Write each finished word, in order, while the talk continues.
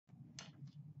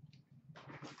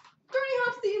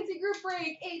group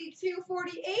break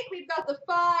 8248. We've got the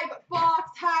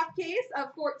 5-box half case of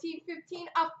 1415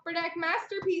 Upper Deck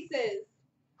Masterpieces.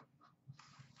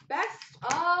 Best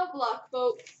of luck,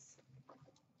 folks.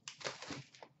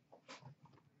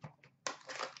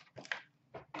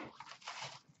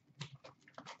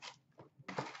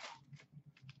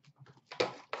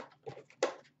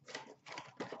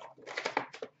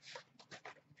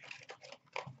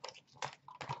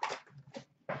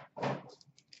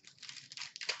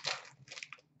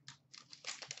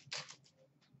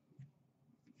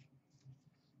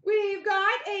 We've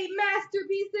got a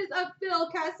Masterpieces of Phil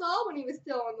Kessel when he was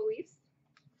still on the Leafs.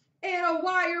 And a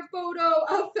wire photo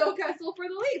of Phil Kessel for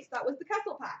the Leafs. That was the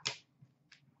Kessel pack.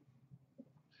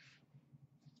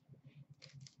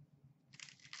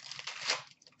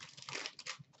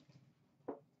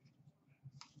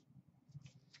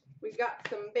 We've got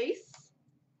some base.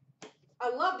 I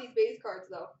love these base cards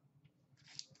though.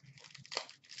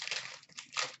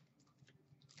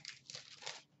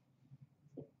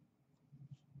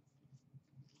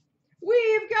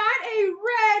 We've got a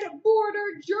red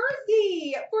border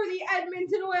jersey for the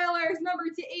Edmonton Oilers, number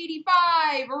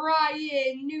 /85,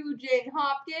 Ryan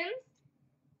Nugent-Hopkins.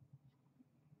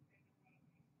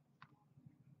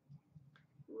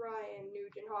 Ryan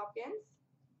Nugent-Hopkins.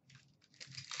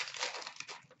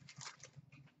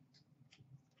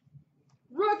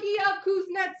 Rookie of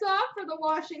Kuznetsov for the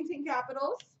Washington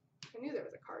Capitals. I knew there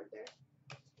was a card there.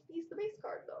 He's the base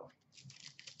card though.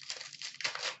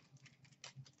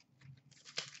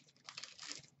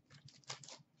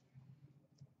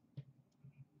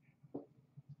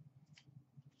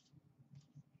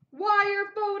 Wire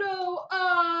photo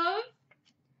of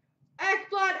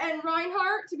Ekblad and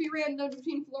Reinhart to be random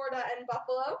between Florida and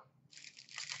Buffalo.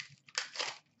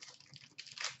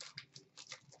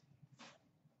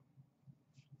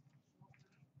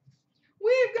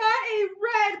 We've got a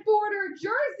red border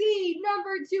jersey,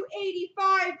 number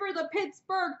 /85 for the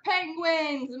Pittsburgh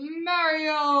Penguins,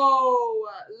 Mario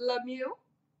Lemieux.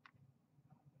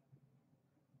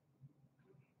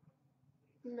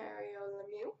 Mario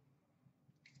Lemieux.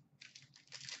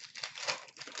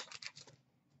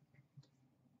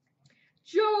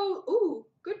 Joe, ooh,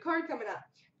 good card coming up.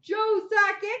 Joe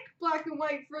Sakic, black and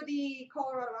white for the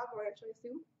Colorado Avalanche, I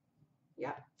assume.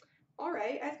 Yep. All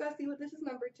right, I just gotta see what this is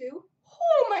number 2.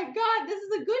 Oh my God, this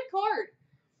is a good card.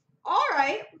 All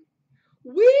right,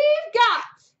 we've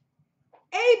got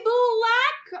a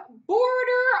black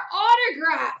border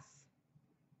autograph,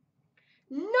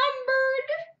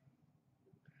 numbered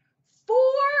 4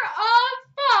 of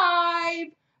 5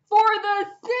 for the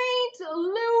St.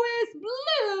 Louis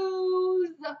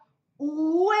Blues,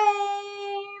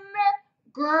 Wayne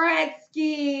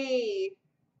Gretzky.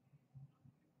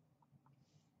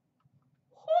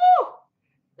 Whew,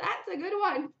 that's a good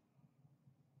one.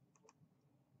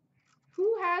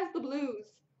 Who has the Blues?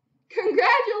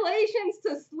 Congratulations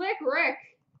to Slick Rick.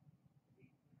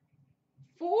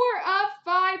 4 of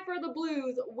 5 for the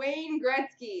Blues, Wayne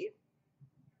Gretzky.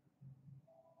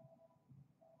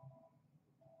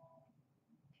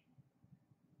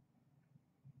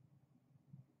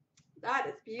 That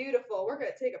is beautiful. We're going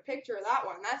to take a picture of that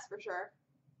one, that's for sure.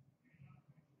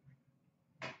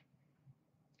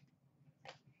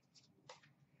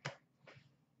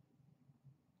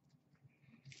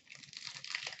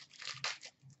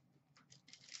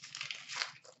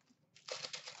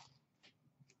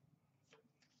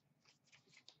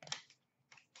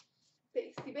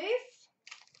 Basey base.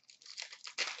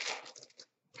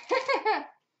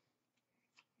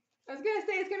 I was going to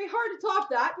say it's going to be hard to top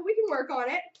that, but we can work on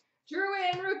it.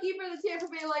 Drouin, rookie for the Tampa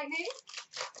Bay Lightning.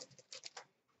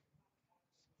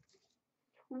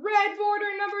 Red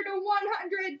border number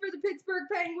 /100 for the Pittsburgh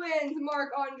Penguins,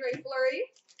 Marc-Andre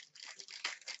Fleury.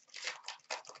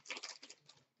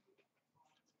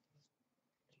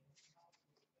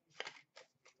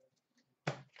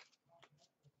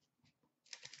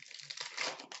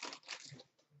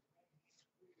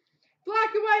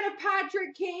 Black and white of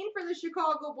Patrick Kane for the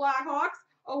Chicago Blackhawks.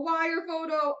 A wire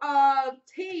photo of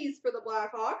Taze for the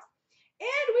Blackhawks.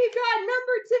 And we've got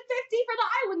number /50 for the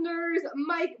Islanders,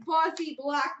 Mike Bossy,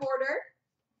 black border.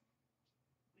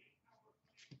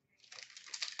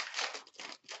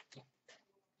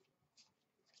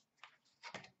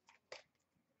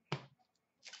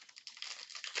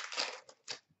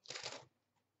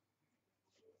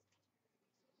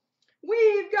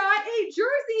 We've got a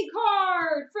jersey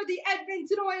card for the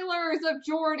Edmonton Oilers of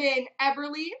Jordan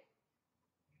Eberle.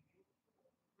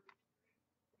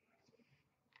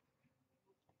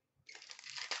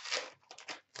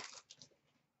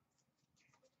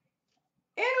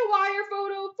 And a wire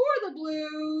photo for the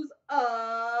Blues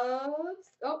of,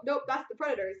 oh, Nope, that's the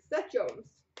Predators. Seth Jones.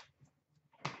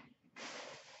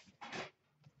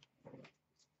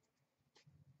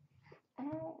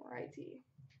 Alrighty.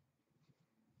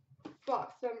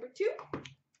 Box number 2.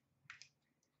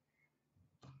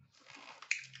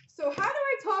 So how do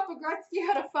I top a Gretzky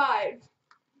out of 5?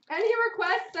 Any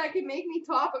requests that can make me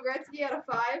top a Gretzky out of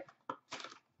 5?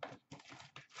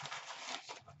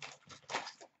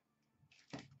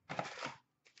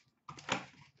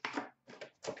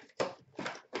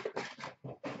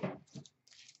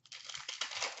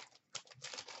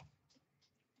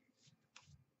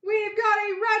 We've got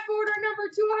a red border number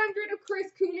 200 of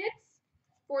Chris Kunitz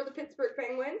for the Pittsburgh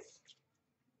Penguins.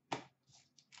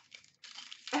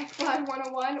 X-Flag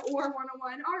 101 or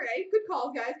 101. Alright, good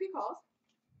calls, guys. Good calls.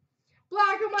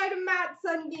 Black and white of Matt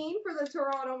Sundin for the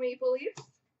Toronto Maple Leafs.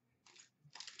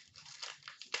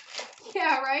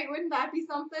 Yeah, right? Wouldn't that be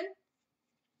something?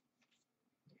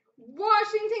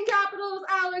 Washington Capitals,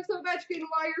 Alex Ovechkin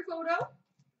wire photo.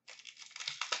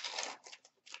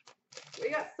 We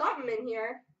got something in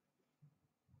here.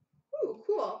 Ooh,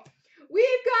 cool.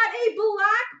 We've got a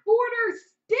black border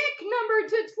stick number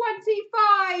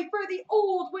 /25 for the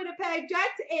old Winnipeg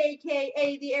Jets,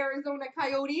 a.k.a. the Arizona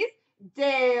Coyotes,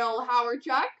 Dale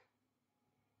Hawerchuk.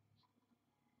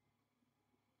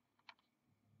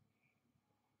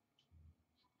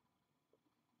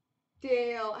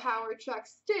 Dale Hawerchuk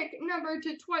stick number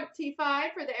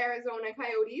 /25 for the Arizona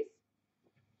Coyotes.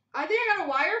 I think I got a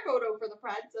wire photo for the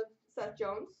Preds of Seth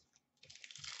Jones.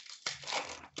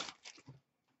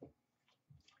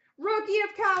 Rookie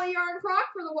of Calle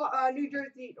Yarncroc for the New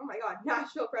Jersey,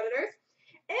 Nashville Predators.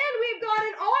 And we've got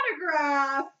an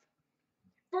autograph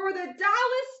for the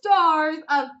Dallas Stars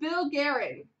of Bill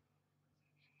Guerin.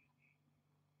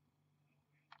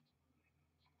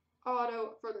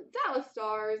 Auto for the Dallas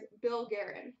Stars, Bill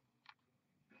Guerin.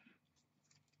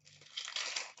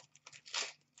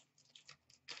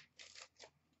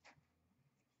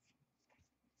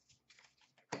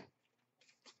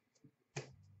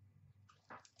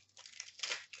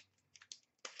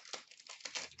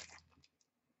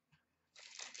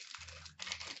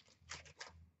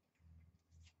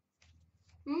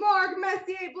 Mark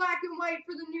Messier, black and white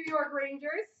for the New York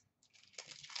Rangers.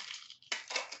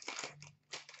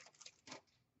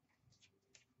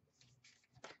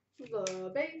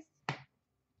 The base.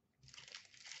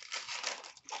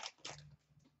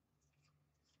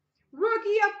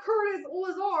 Rookie of Curtis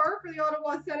Lazar for the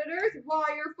Ottawa Senators.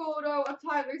 Wire photo of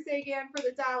Tyler Seguin for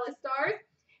the Dallas Stars.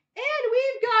 And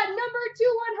we've got number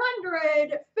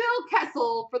 200, Phil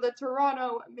Kessel for the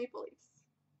Toronto Maple Leafs.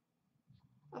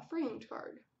 A framed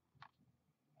card.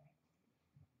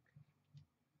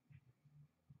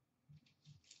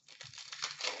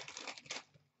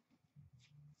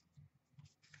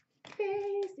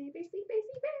 Basey, basey,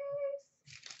 basey, base.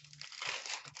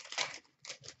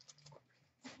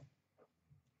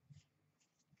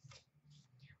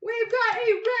 We've got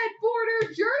a red border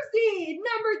jersey,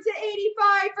 number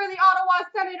 /85 for the Ottawa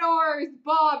Senators,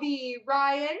 Bobby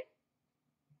Ryan.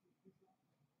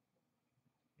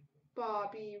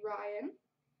 Bobby Ryan.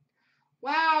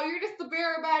 Wow, you're just the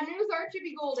bearer of bad news, aren't you,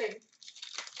 B. Golden?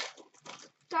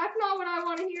 That's not what I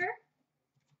want to hear.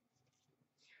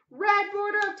 Red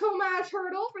border of Tomas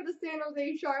Hertl for the San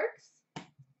Jose Sharks.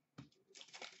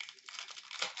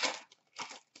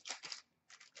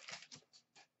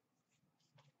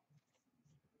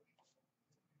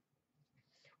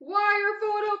 Wire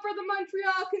photo for the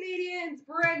Montreal Canadiens,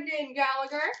 Brendan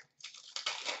Gallagher.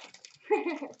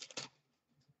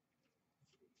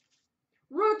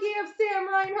 Rookie of Sam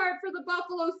Reinhart for the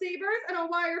Buffalo Sabres, and a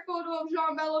wire photo of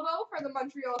Jean Beliveau for the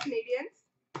Montreal Canadiens.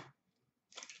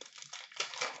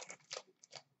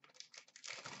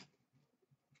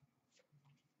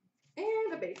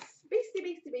 And a base. Basey,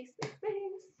 basey, base, base,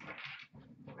 base.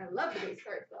 I love the base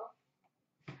cards, though.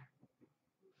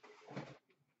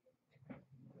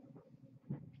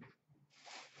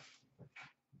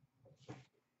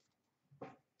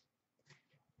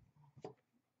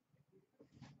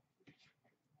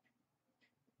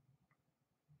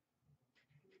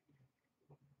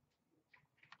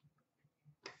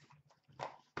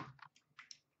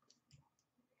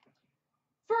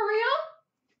 For real?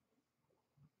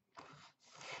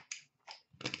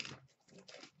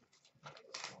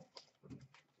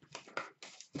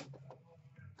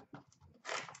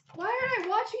 Why aren't I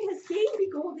watching this game, B.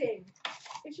 Golden?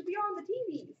 It should be on the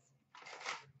TVs.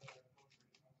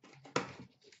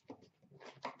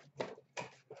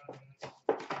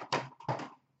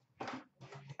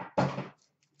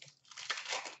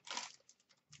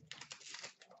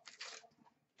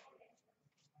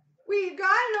 We've got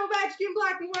an Ovechkin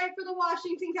black and white for the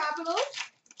Washington Capitals.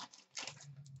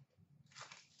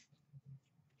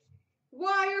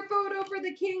 Wire photo for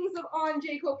the Kings of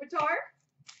Anjay Kopitar.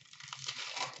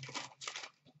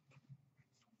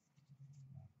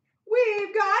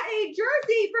 We've got a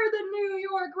jersey for the New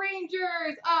York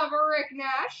Rangers of Rick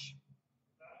Nash.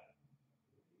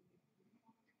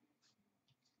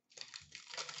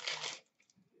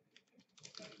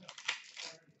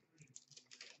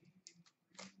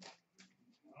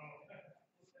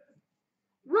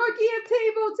 Rookie of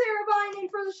table, Teravainen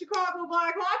for the Chicago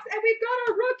Blackhawks. And we've got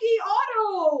a rookie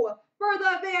auto for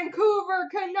the Vancouver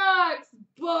Canucks,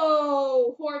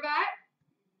 Bo Horvat.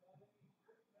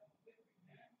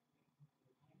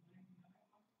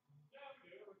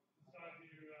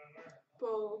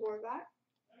 Bo Horvat.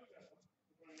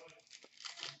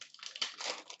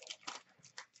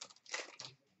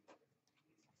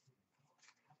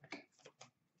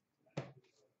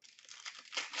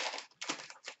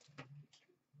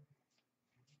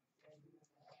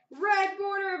 Red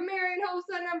border of Marian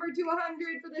Hossa, number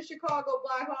 200 for the Chicago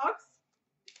Blackhawks.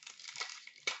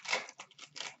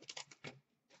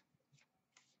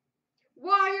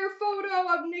 Wire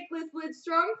photo of Nicholas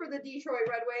Lidstrom for the Detroit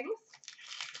Red Wings.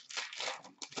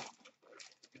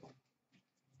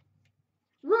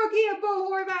 Rookie of Bo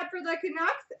Horvat for the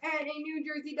Canucks, and a New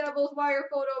Jersey Devils wire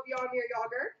photo of Jaromir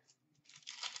Jagr.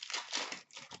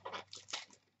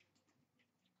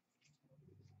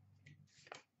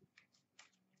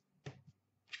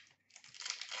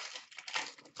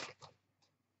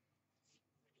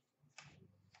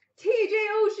 TJ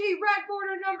Oshie, red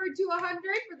border number 200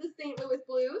 for the St. Louis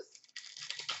Blues.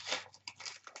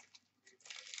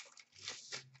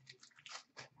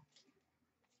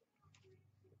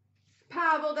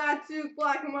 Pavel Datsyuk,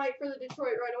 black and white for the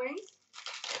Detroit Red Wings.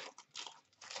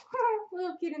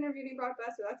 Little kid interviewing Brock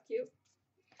Besser, that's cute.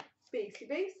 Basey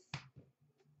base.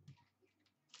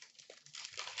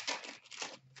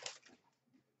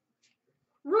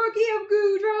 Rookie of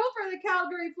Goudreau for the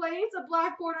Calgary Flames, a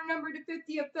black border number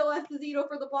 /50 of Phil Esposito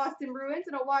for the Boston Bruins,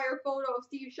 and a wire photo of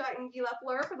Steve Shutt and Guy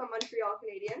Lafleur for the Montreal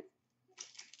Canadiens.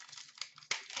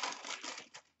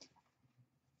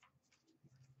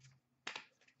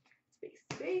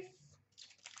 Base.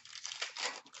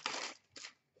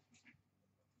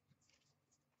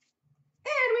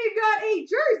 And we've got a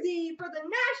jersey for the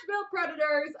Nashville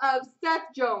Predators of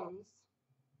Seth Jones.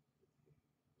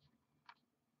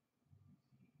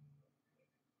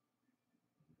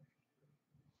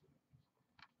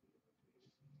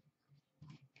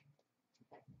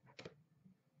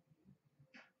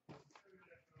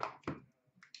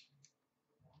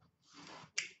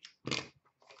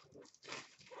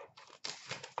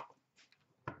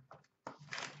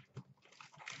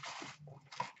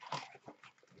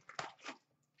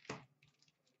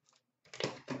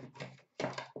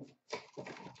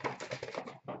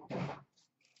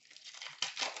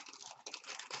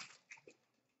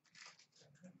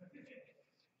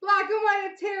 Black and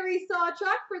white of Terry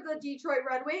Sawchuk for the Detroit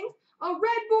Red Wings. A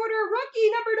red border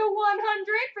rookie number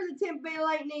 /100 for the Tampa Bay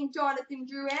Lightning, Jonathan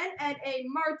Drouin. And a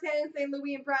Martin St.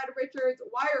 Louis and Brad Richards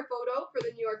wire photo for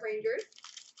the New York Rangers.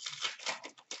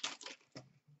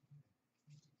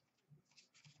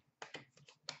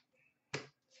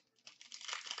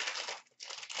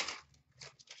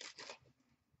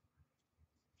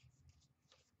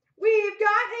 We've got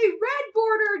a red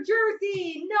border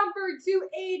jersey, number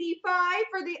 285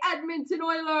 for the Edmonton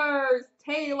Oilers,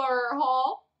 Taylor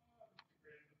Hall.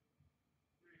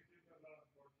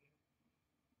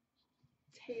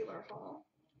 Taylor Hall.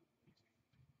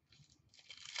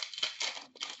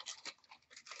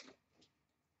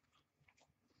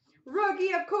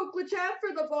 Rookie of Koklachev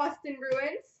for the Boston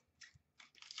Bruins.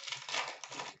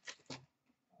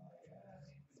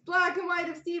 Black and white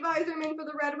of Steve Yzerman for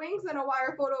the Red Wings, and a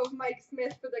wire photo of Mike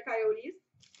Smith for the Coyotes.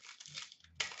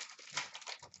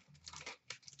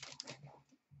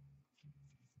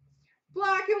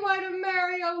 Black and white of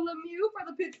Mario Lemieux for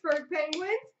the Pittsburgh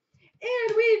Penguins.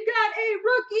 And we've got a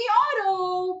rookie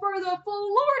auto for the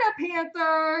Florida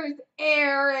Panthers,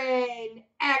 Aaron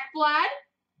Ekblad.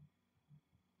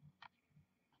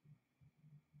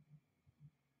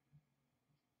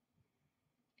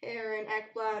 Aaron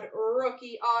Ekblad,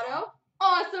 rookie auto.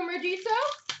 Awesome, Regiso.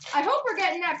 I hope we're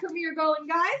getting that premiere going,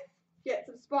 guys. Get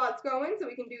some spots going so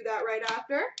we can do that right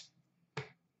after.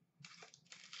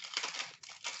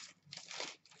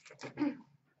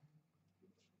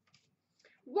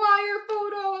 Wire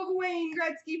photo of Wayne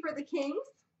Gretzky for the Kings.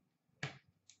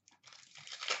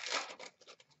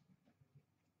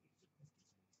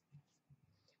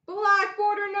 Black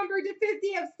border number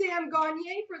 /50 of Sam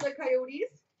Gagner for the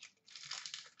Coyotes.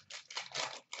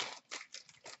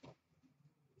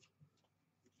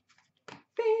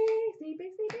 Basey.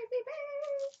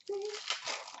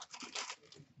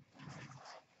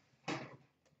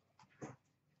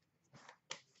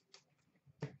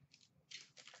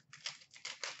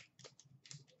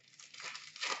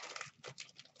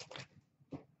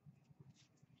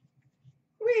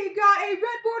 a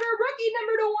red border rookie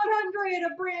number to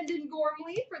 100 of Brandon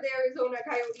Gormley for the Arizona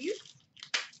Coyotes.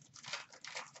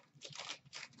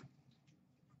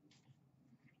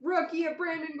 Rookie of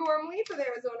Brandon Gormley for the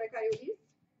Arizona Coyotes.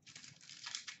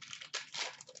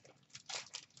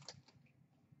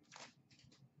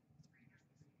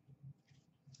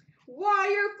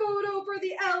 Wire photo for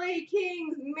the LA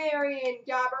Kings, Marian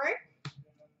Gaborik.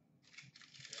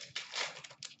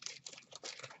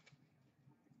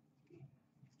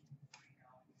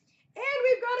 And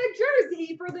we've got a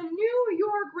jersey for the New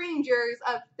York Rangers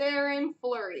of Theoren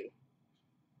Fleury.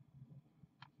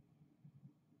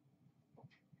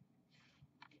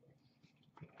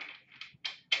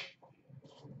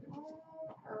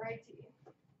 Alrighty.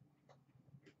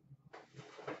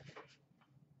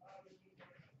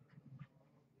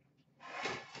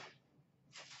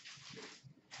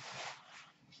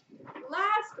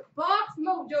 Last box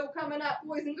mojo coming up,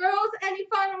 boys and girls. Any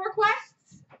final requests?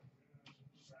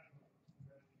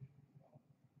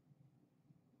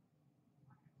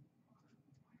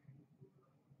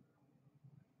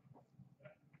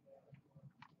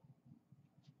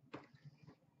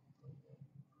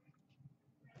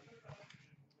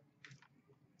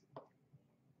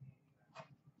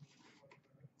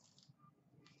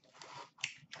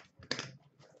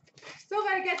 Still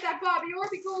gotta get that Bobby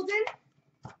Orby golden.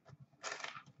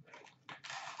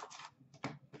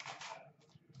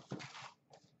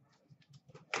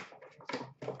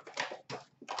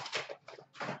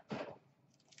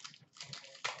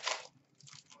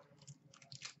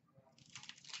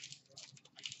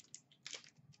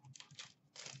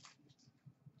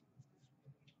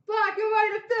 Black and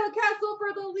white of Phil Kessel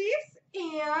for the Leafs,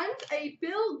 and a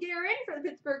Bill Guerin for the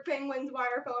Pittsburgh Penguins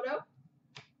wire photo.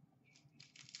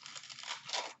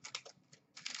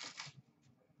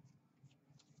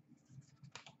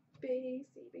 Basie.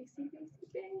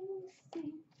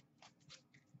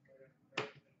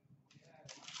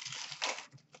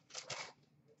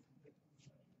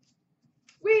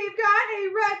 We've got a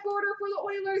red border for the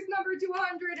Oilers, number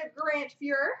 200 of Grant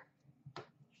Fuhr.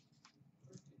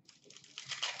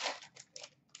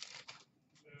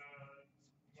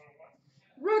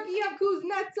 Rookie of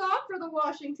Kuznetsov for the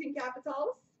Washington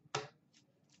Capitals.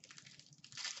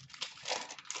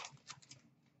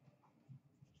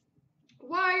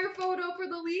 Wire photo for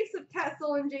the Leafs of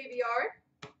Kessel and JVR.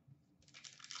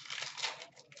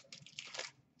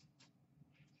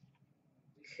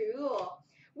 Cool.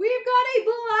 We've got a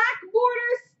black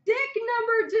border stick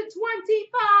number to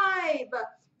 25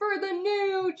 for the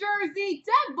New Jersey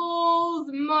Devils,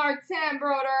 Martin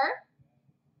Brodeur.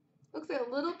 Looks like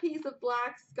a little piece of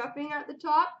black scuffing at the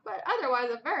top, but otherwise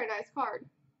a very nice card.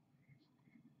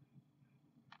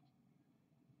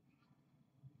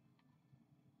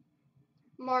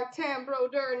 Martin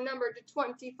Brodeur, number to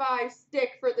 25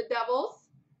 stick for the Devils.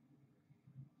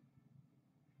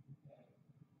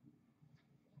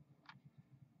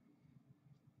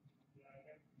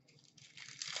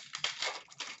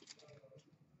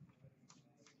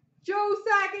 Joe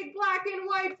Sakic, black and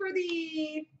white for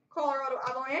the Colorado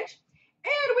Avalanche.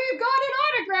 And we've got an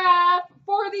autograph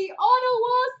for the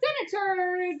Ottawa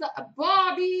Senators,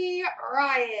 Bobby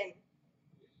Ryan.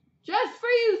 Just for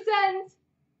you, Sens.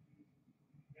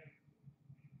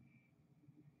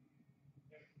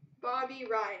 Bobby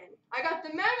Ryan. I got the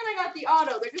mem and I got the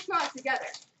auto. They're just not together.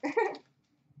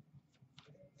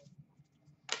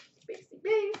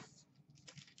 Base.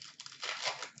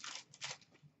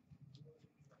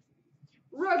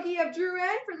 Rookie of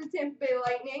Drouin for the Tampa Bay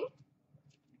Lightning.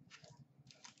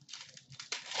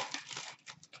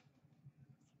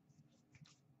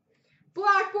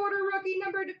 Black border rookie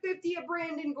number to 50 of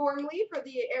Brandon Gormley for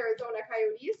the Arizona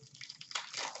Coyotes.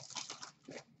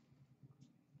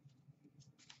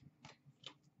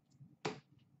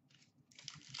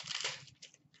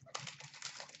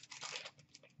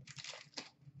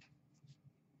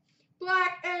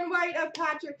 Black and white of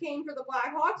Patrick Kane for the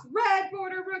Blackhawks. Red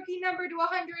border rookie number to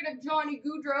 100 of Johnny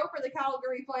Gaudreau for the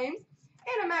Calgary Flames.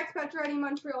 And a Max Pacioretty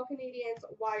Montreal Canadiens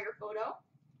wire photo.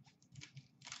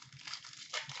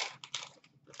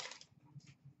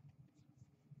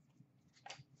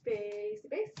 Base.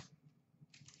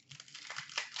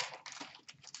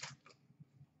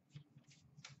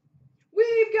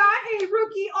 We've got a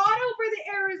rookie auto for the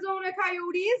Arizona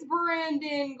Coyotes,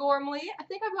 Brandon Gormley. I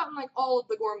think I've gotten like all of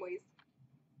the Gormleys.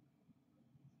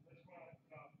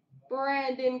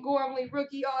 Brandon Gormley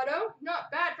rookie auto.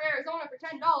 Not bad for Arizona for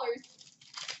 $10.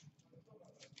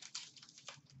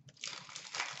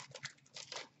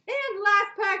 And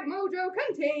last pack mojo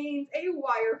contains a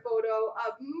wire photo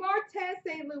of Martin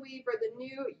St. Louis for the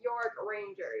New York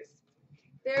Rangers.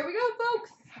 There we go,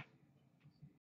 folks.